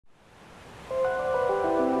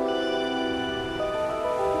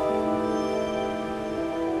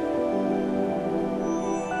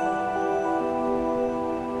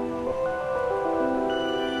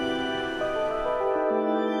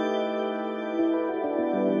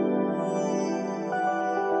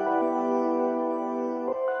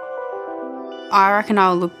I reckon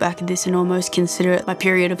I'll look back at this and almost consider it my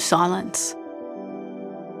period of silence.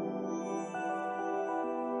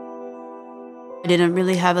 I didn't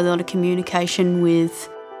really have a lot of communication with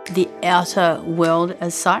the outer world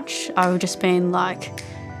as such. I've just been like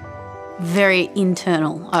very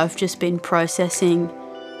internal. I've just been processing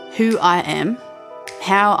who I am,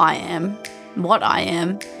 how I am, what I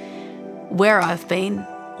am, where I've been,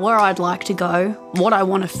 where I'd like to go, what I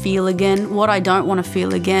want to feel again, what I don't want to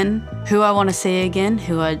feel again, who I want to see again,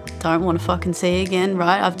 who I don't want to fucking see again,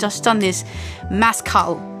 right? I've just done this mass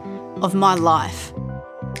cull of my life.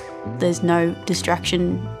 There's no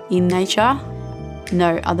distraction in nature,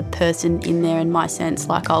 no other person in there in my sense,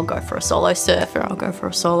 like I'll go for a solo surf or I'll go for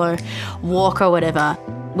a solo walk or whatever,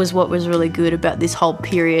 was what was really good about this whole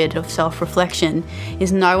period of self-reflection,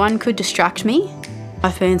 is no one could distract me.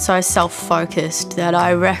 I've been so self-focused that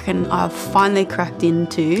I reckon I've finally cracked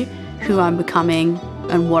into who I'm becoming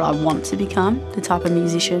and what I want to become, the type of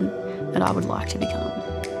musician that I would like to become.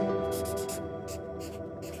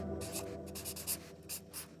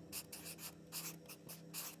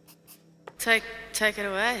 Take it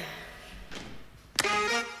away.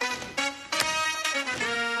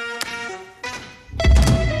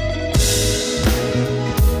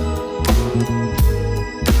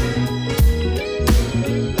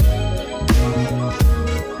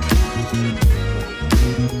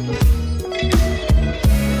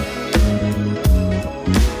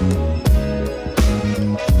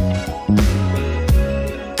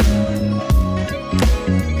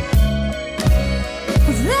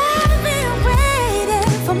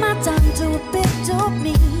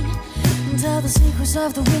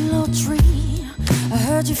 Of the willow tree, I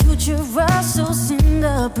heard your future rustles in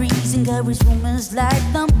the breeze and carries rumors like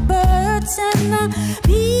the birds and the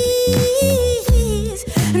bees.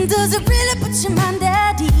 And does it really put your mind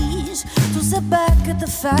at ease to sit back at the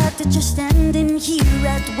fact that you're standing here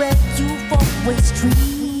at where you've always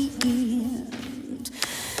dreamed?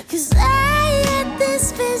 'Cause I had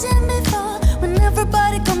this vision before, when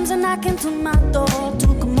everybody comes and knocking to my door.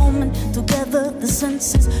 Took a moment together, the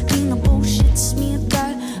senses, clean the bullshit smeared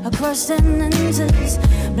by across the lenses,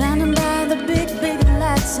 blinded by the big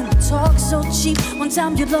lights and the talk so cheap. One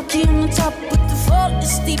time you're lucky on the top, but the fall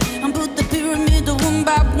is steep, and put the pyramid one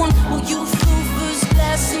by one. Well, you flew first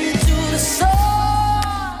class into the soul.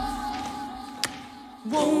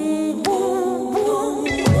 Whoa, whoa, whoa,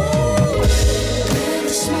 whoa. Where the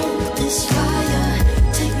smoke, this fire,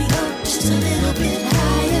 take me up just a little bit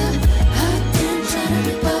higher. Hot damn, try to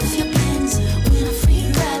rip off your plans. When I free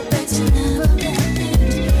ride back to never end.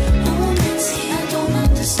 Moments I don't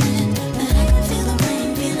understand, but I can feel the rain,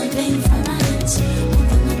 feeling pain from my hands.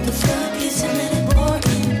 Open up the floodgates and let it pour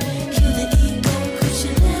in. Kill the ego,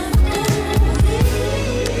 Cushing and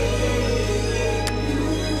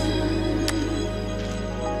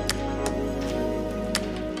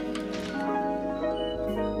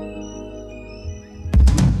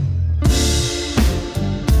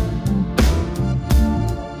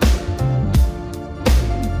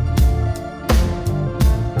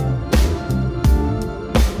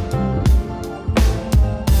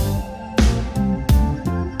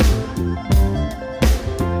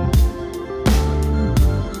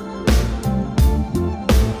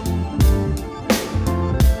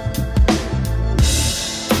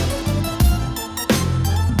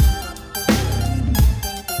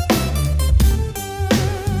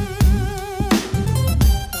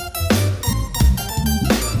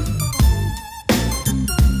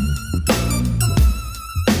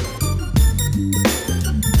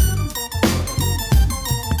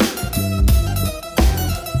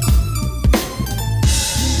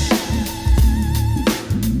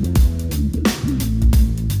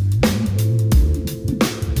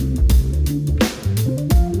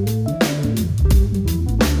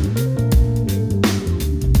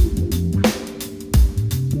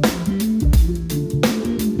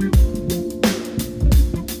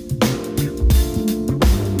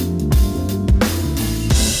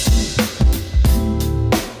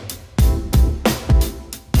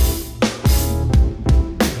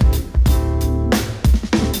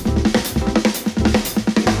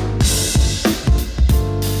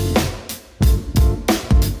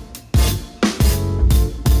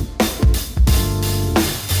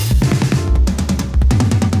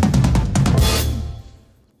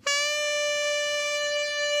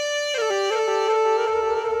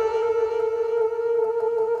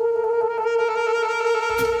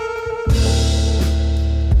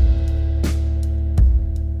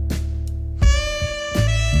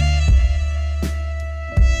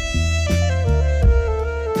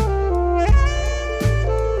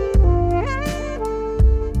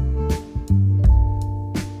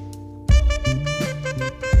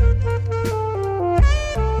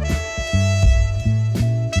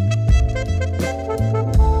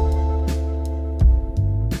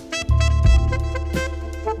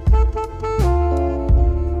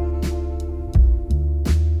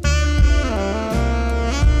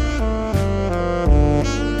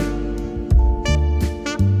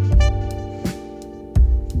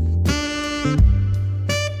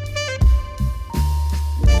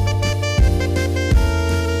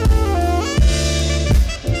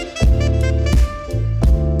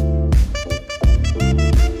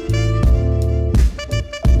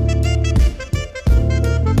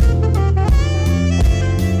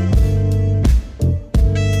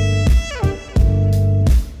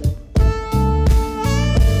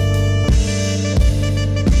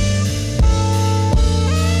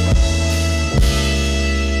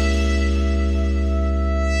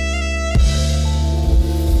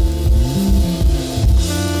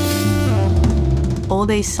all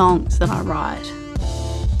these songs that I write,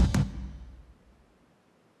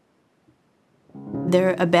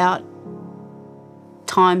 they're about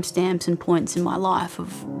timestamps and points in my life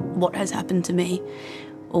of what has happened to me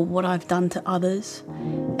or what I've done to others.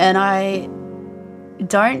 And I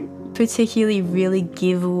don't particularly really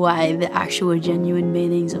give away the actual genuine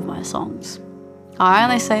meanings of my songs. I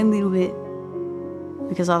only say a little bit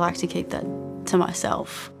because I like to keep that to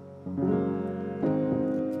myself.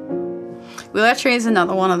 Willow Tree is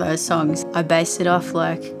another one of those songs. I based it off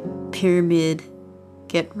like pyramid,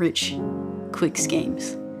 get rich quick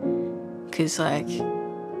schemes. Because like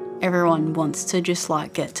everyone wants to just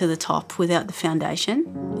like get to the top without the foundation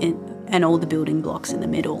and all the building blocks in the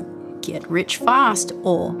middle. Get rich fast,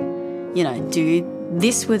 or, you know, do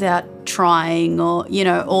this without trying, or, you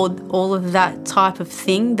know, all of that type of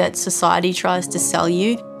thing that society tries to sell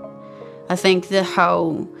you. I think the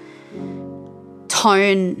whole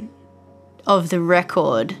tone of the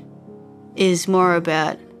record is more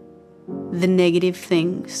about the negative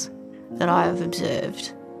things that I have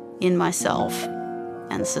observed in myself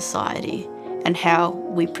and society, and how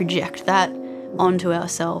we project that onto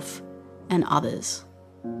ourselves and others.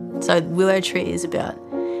 So Willow Tree is about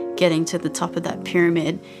getting to the top of that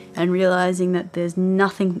pyramid and realising that there's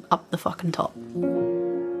nothing up the fucking top.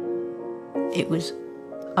 It was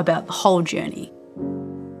about the whole journey.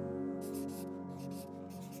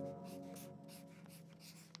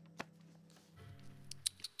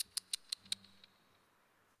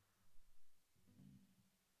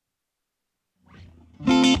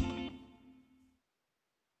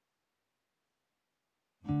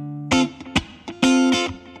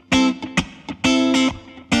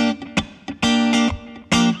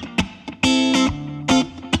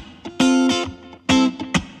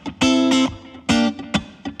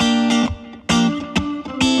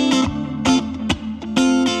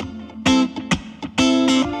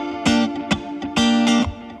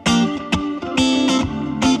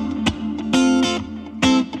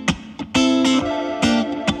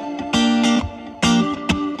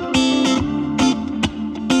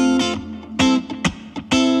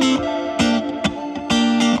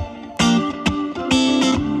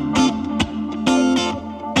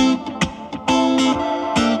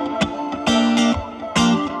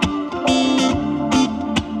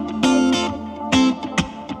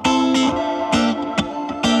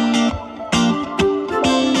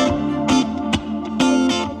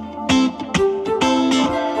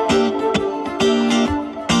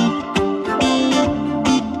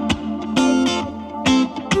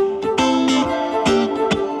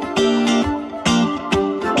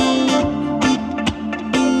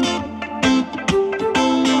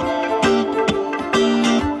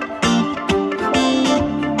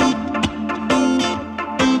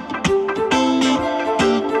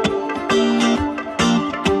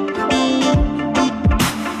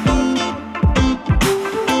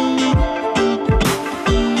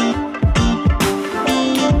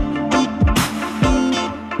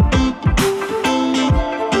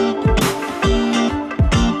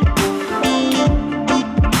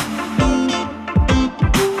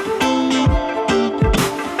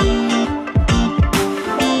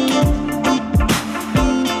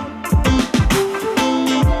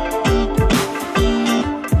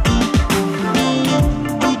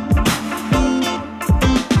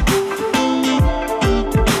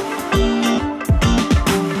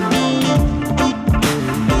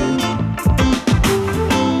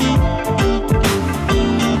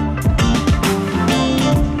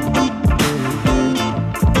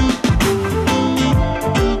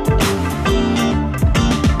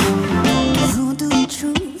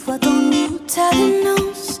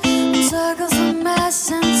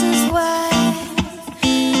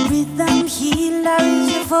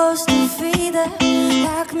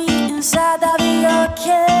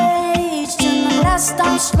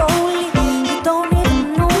 Still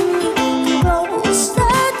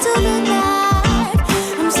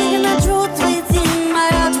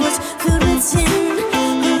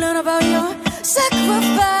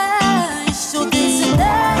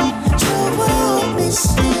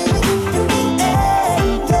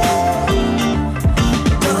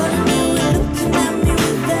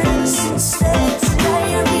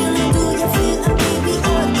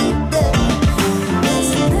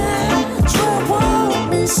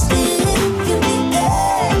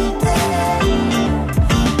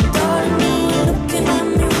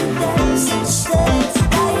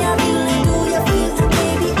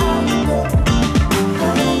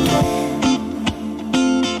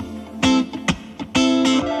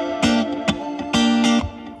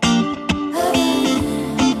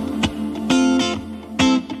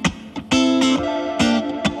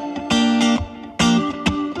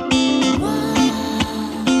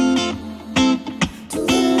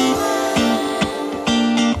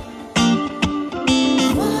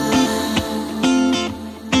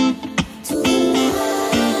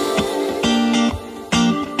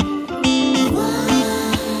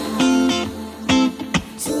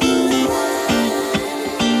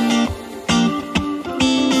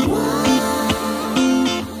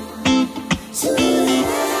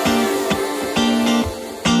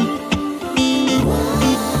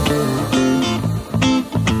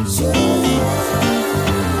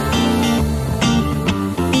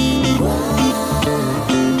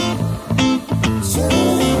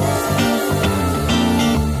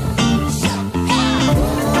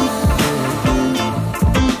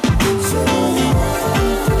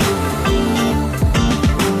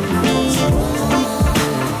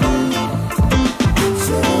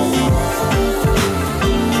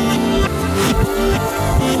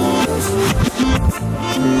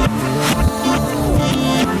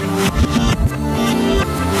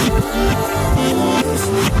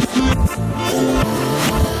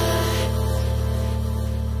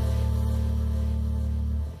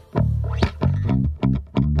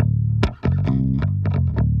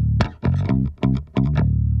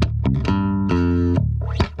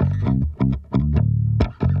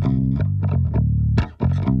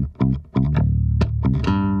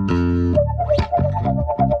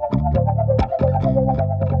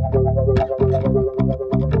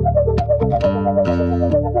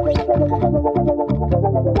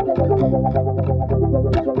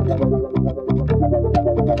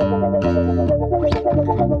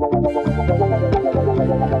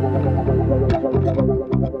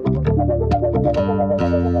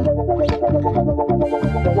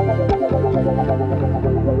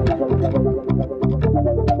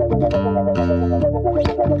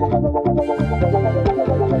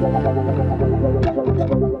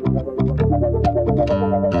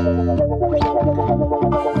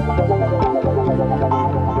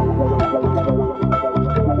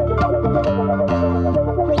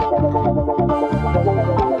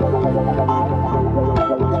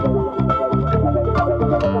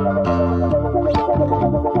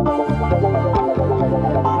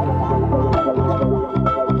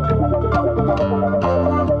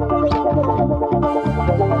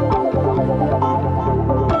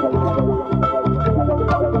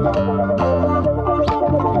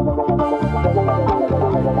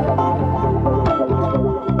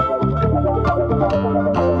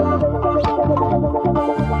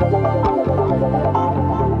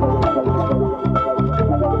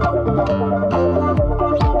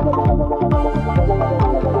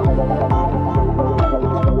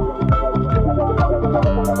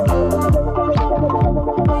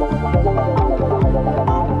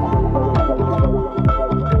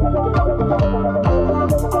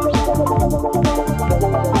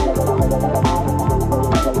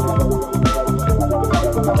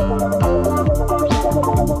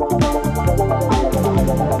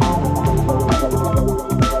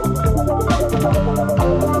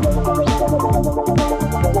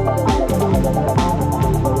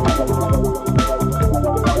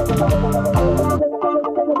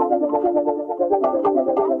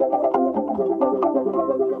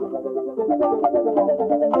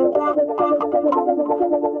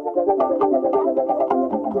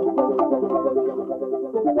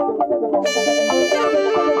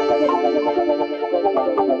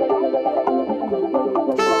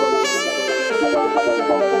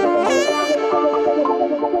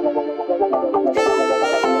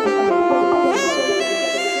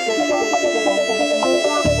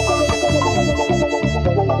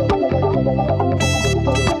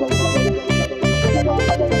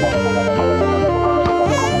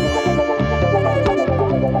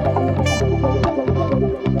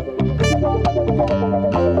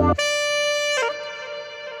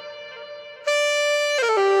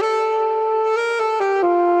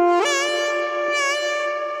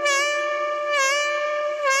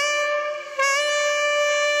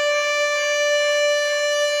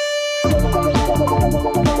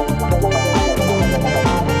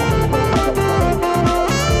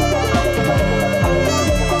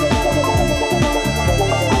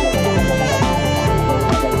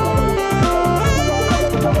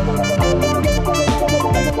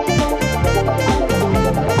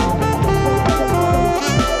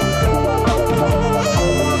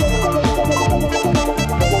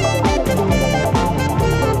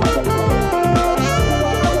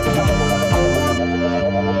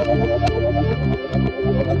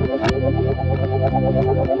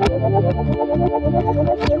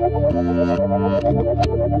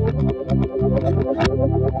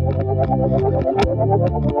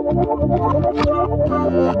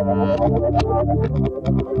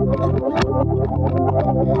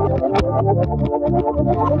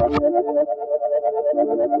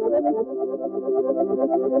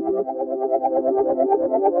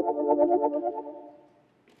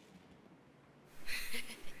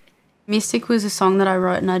Mystic was a song that I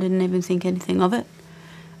wrote and I didn't even think anything of it.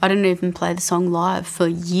 I didn't even play the song live for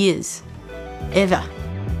years, ever.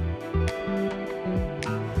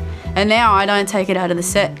 And now I don't take it out of the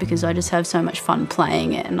set because I just have so much fun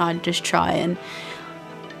playing it, and I just try and,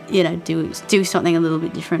 you know, do something a little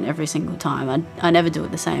bit different every single time. I never do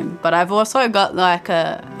it the same. But I've also got like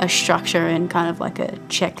a structure and kind of like a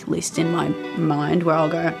checklist in my mind where I'll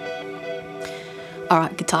go, all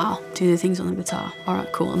right, guitar, do the things on the guitar. All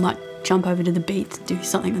right, cool. I might jump over to the beats, do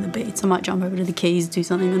something on the beats. I might jump over to the keys, do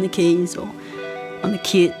something on the keys or on the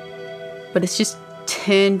kit. But it's just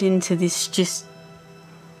turned into this just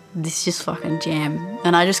fucking jam,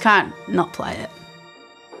 and I just can't not play it.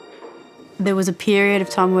 There was a period of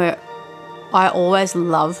time where I always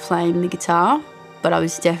loved playing the guitar, but I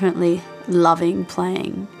was definitely loving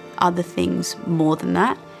playing other things more than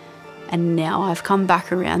that. And now I've come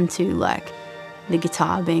back around to like the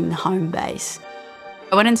guitar being the home base.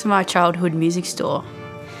 I went into my childhood music store,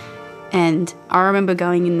 and I remember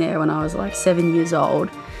going in there when I was like 7 years old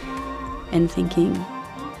and thinking,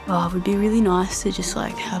 oh, it would be really nice to just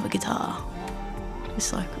like have a guitar,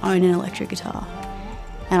 just like own an electric guitar.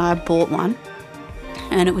 And I bought one,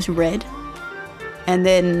 and it was red. And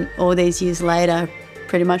then all these years later,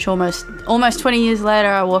 pretty much almost 20 years later,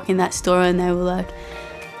 I walk in that store and they were like,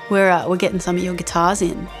 we're getting some of your guitars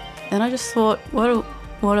in. And I just thought,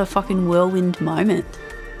 what a fucking whirlwind moment.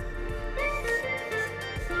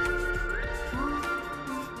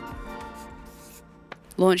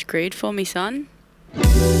 launch Greed for me, son.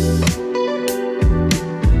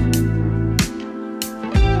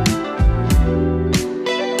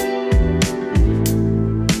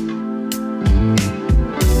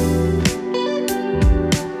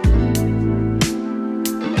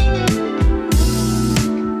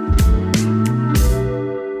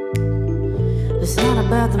 It's not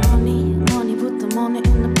about the money, money put the money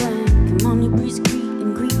in the bank. Money breeds greed,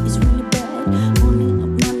 and greed is really bad. Money,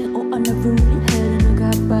 oh I never really had, and I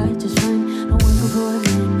got by just fine. No one can for a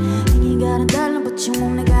man. And you got a dollar, but you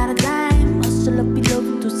only got a dime. Hustle up your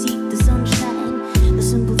love to see the sunshine, the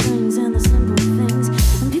simple things and the simple things.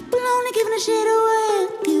 And people only giving a shit away.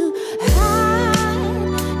 You hide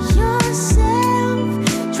yourself,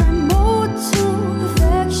 try more to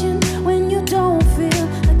perfection when you don't feel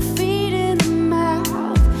like feeding the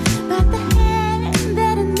mouth. But the hand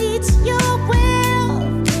that it needs your will,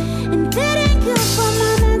 and that ain't good for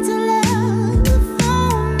my mental health.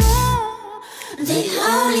 Oh no, they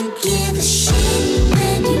only give a shit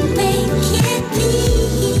when you make it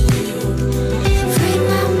bleed. Frame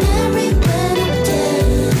my memory when I'm dead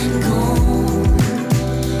and gone.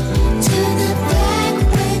 Turn it back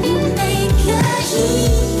when you make a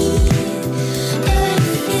heat. If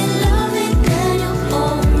you love it, then you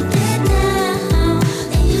hold it now.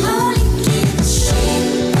 They only give a shit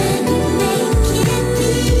when you make it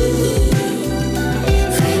bleed.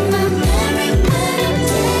 Frame my memory when I'm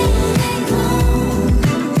dead and gone.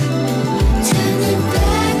 Turn it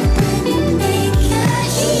back when you make a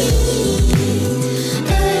heat.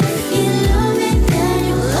 If you love it, then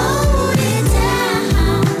you hold it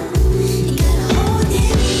down. You gotta hold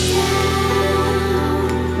it down.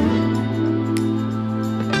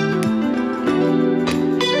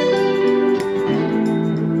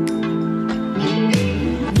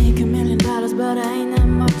 Make $1 million, but I ain't that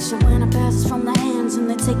much. So when I pass it from the hands and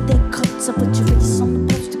they take their cuts, I put your face on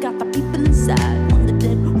the poster, got the people inside. When the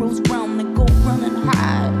dead rolls round, they go run and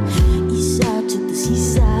hide. East side to the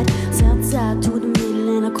seaside, south side to the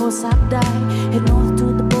middle, and of course I die. Head north to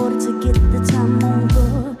the border to get the time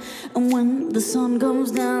over. And when the sun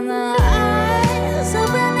comes down, the eyes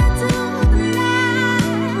open into the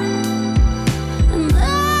night, and I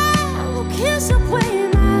will kiss away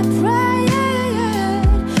my pride.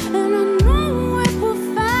 And I know it will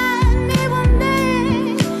find me one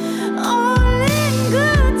day, all in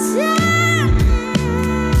good time.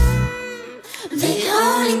 They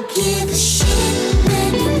only give a shit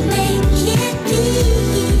when you make it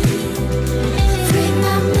bleed. Free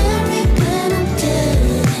my memory when I'm dead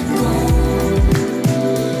and gone.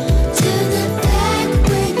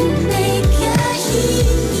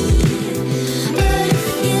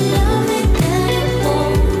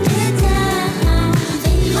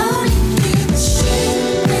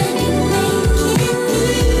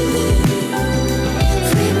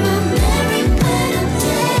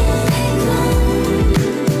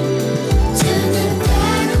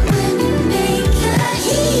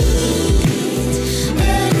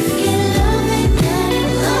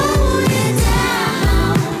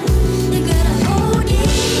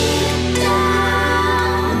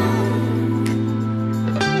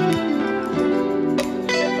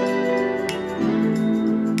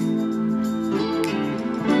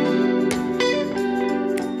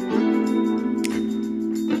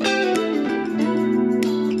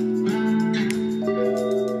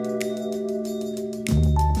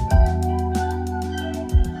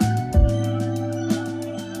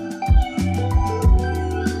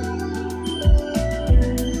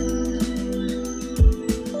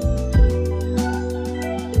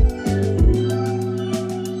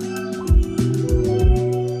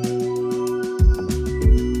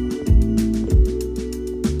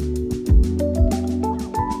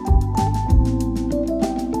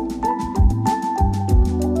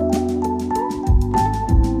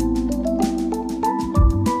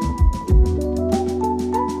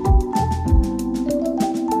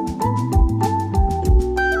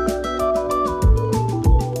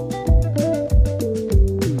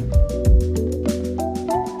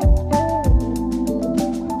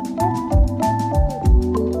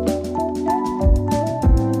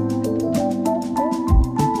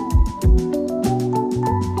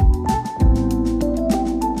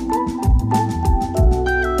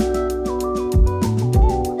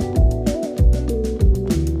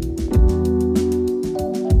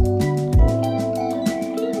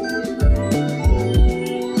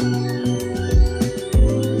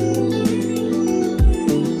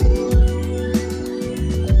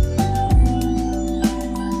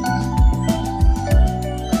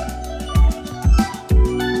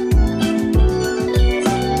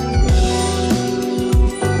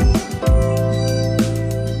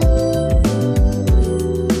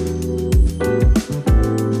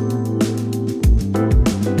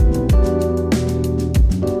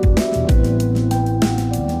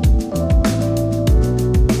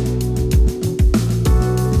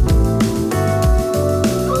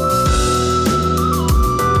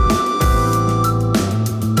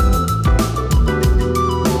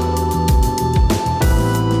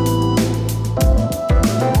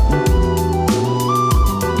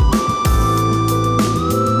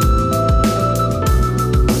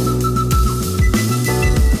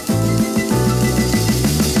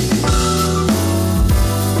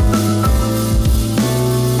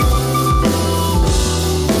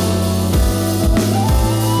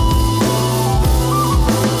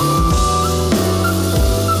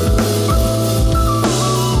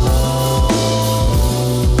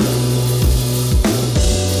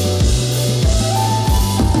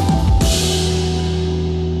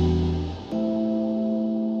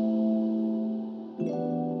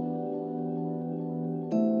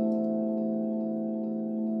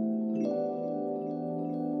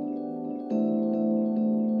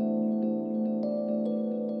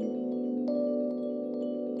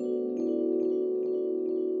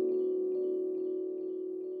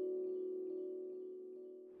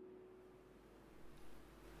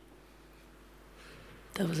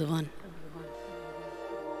 That was the one.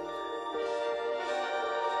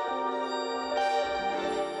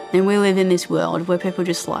 And we live in this world where people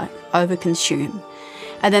just like overconsume.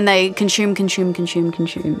 And then they consume.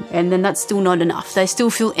 And then that's still not enough. They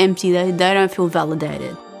still feel empty. They don't feel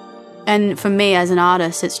validated. And for me as an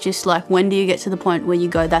artist, it's just like, when do you get to the point where you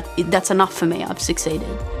go, that's enough for me, I've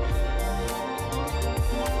succeeded.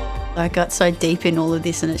 I got so deep in all of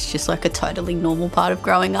this, and it's just like a totally normal part of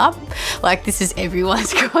growing up. Like, this is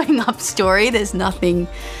everyone's growing up story. There's nothing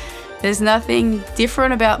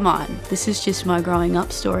different about mine. This is just my growing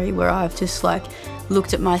up story, where I've just like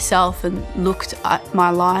looked at myself and looked at my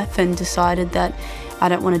life and decided that I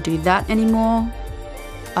don't want to do that anymore.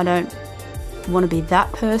 I don't want to be that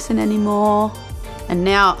person anymore. And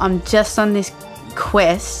now I'm just on this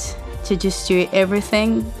quest to just do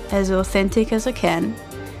everything as authentic as I can,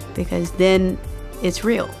 because then it's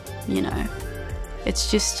real, you know.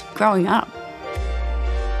 It's just growing up.